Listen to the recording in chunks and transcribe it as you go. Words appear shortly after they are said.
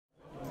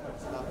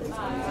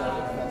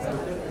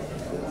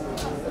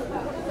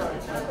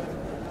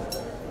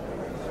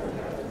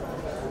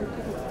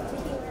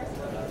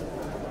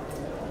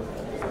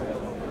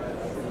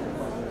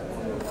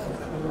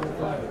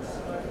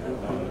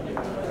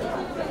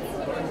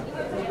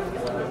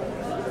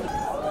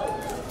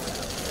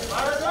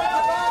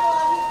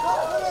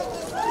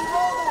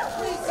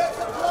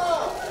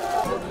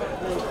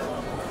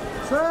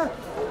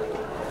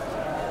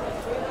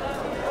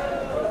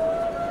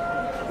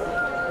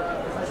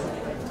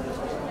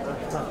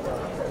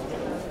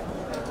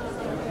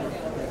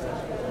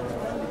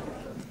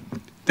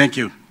Thank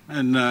you,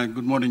 and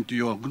good morning to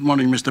you all. Good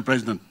morning, Mr.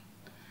 President.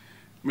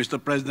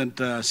 Mr.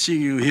 President,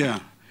 seeing you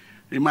here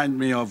remind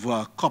me of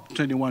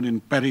COP21 in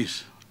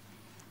Paris.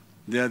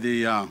 There,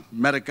 the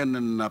American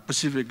and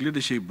Pacific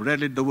leadership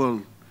rallied the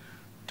world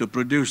to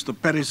produce the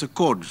Paris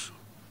Accords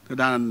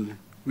that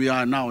we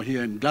are now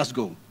here in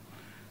Glasgow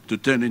to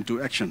turn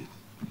into action.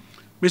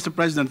 Mr.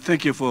 President,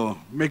 thank you for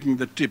making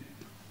the trip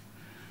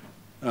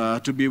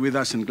to be with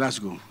us in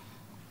Glasgow.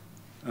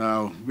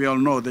 We all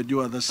know that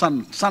you are the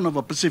son of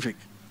a Pacific,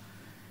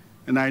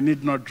 and I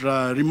need not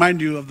remind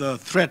you of the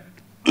threat,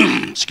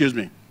 excuse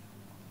me,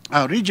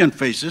 our region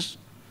faces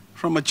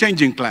from a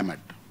changing climate.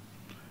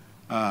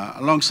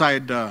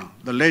 Alongside the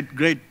late,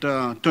 great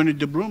Tony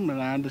de Broom, and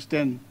I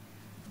understand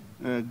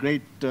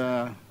great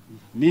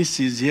niece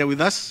is here with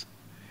us,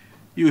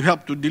 you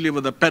helped to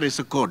deliver the Paris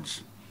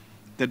Accords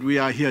that we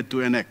are here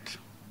to enact.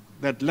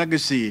 That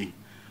legacy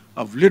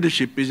of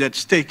leadership is at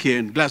stake here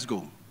in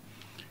Glasgow.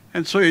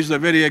 And so is the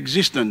very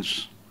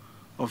existence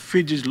of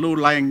Fiji's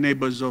low-lying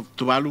neighbors of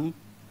Tuvalu,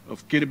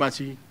 of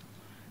Kiribati,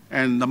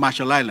 and the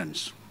Marshall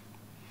Islands.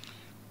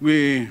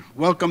 We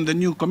welcome the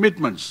new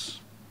commitments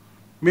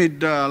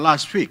made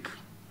last week,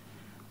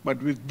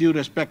 but with due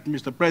respect,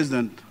 Mr.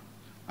 President,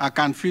 I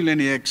can't feel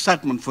any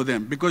excitement for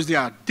them because they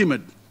are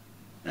timid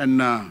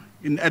and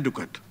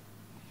inadequate.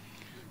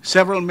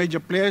 Several major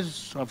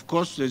players, of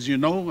course, as you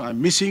know, are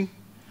missing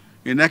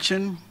in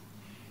action,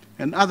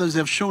 and others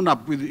have shown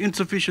up with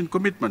insufficient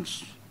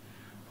commitments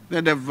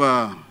that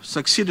have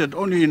succeeded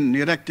only in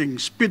erecting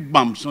speed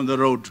bumps on the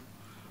road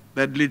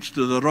that leads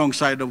to the wrong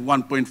side of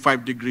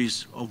 1.5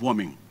 degrees of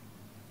warming.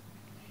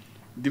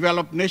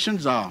 Developed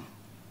nations are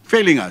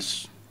failing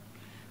us.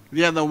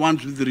 They are the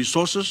ones with the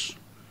resources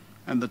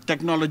and the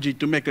technology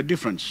to make a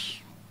difference.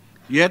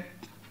 Yet,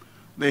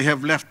 they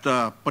have left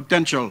the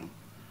potential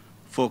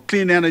for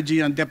clean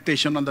energy and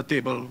adaptation on the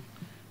table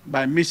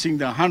by missing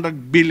the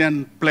 100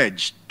 billion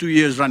pledge 2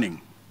 years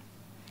running.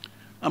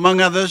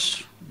 Among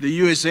others, the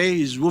USA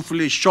is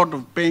woefully short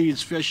of paying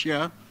its fair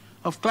share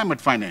of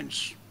climate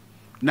finance.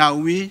 Now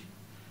we,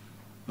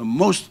 the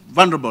most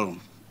vulnerable,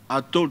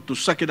 are told to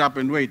suck it up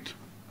and wait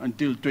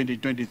until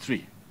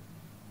 2023.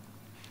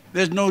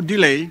 There's no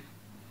delay,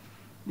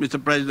 Mr.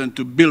 President,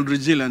 to build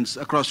resilience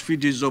across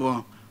Fiji's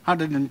over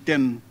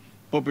 110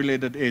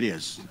 populated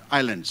areas,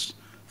 islands.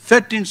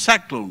 13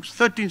 cyclones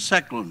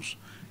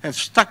have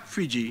struck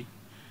Fiji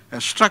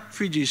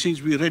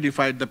since we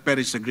ratified the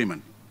Paris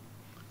Agreement.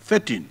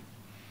 13.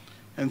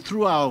 And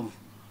though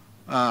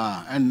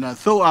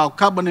our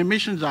carbon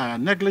emissions are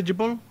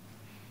negligible,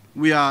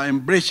 we are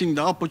embracing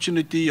the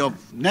opportunity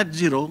of net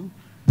zero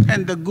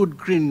and the good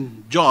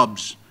green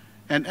jobs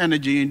and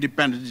energy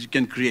independence it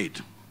can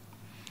create.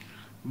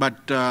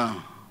 But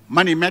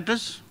money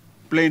matters,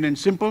 plain and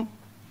simple.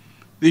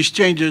 These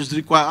changes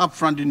require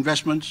upfront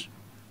investments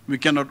we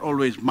cannot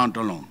always mount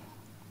alone.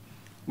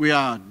 We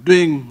are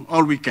doing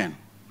all we can.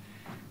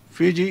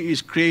 Fiji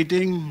is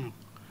creating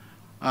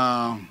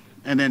an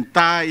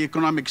entire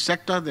economic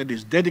sector that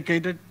is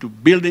dedicated to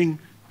building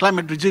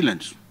climate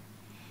resilience.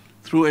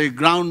 Through a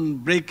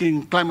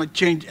groundbreaking Climate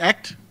Change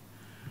Act,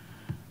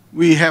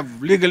 we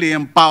have legally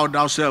empowered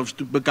ourselves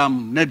to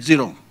become net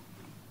zero,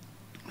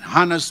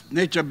 harness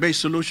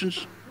nature-based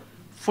solutions,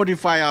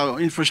 fortify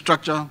our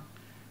infrastructure,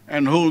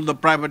 and hold the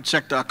private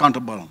sector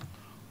accountable,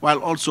 while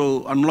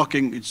also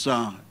unlocking its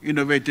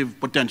innovative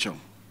potential.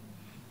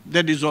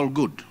 That is all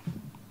good.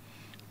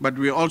 But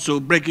we are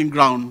also breaking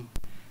ground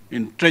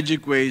in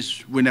tragic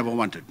ways we never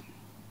wanted.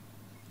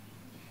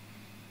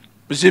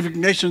 Pacific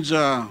nations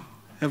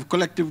have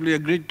collectively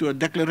agreed to a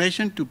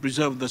declaration to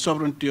preserve the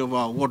sovereignty of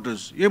our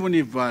waters, even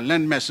if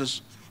land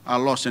masses are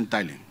lost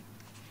entirely.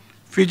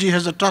 Fiji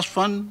has a trust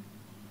fund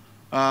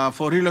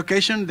for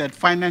relocation that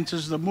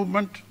finances the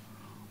movement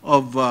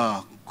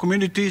of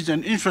communities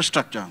and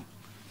infrastructure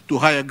to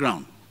higher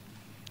ground.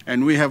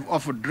 And we have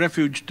offered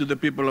refuge to the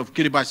people of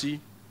Kiribati,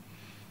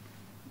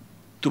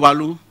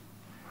 Tuvalu,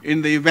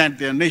 in the event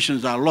their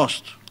nations are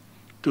lost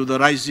to the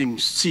rising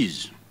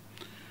seas.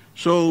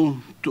 So,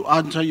 to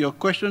answer your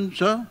question,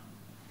 sir,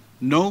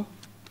 no,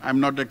 I'm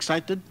not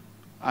excited.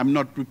 I'm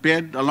not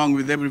prepared, along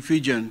with every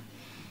Fijian,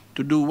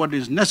 to do what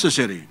is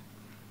necessary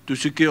to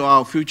secure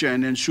our future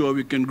and ensure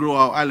we can grow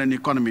our island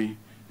economy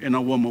in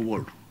a warmer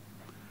world.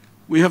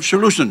 We have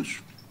solutions.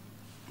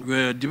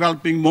 We're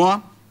developing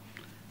more,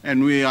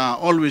 and we are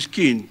always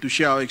keen to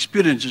share our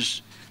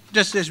experiences,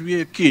 just as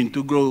we are keen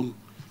to grow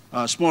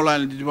small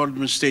island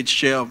development state's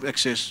share of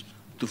access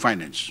to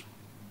finance.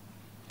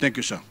 Thank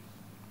you, sir.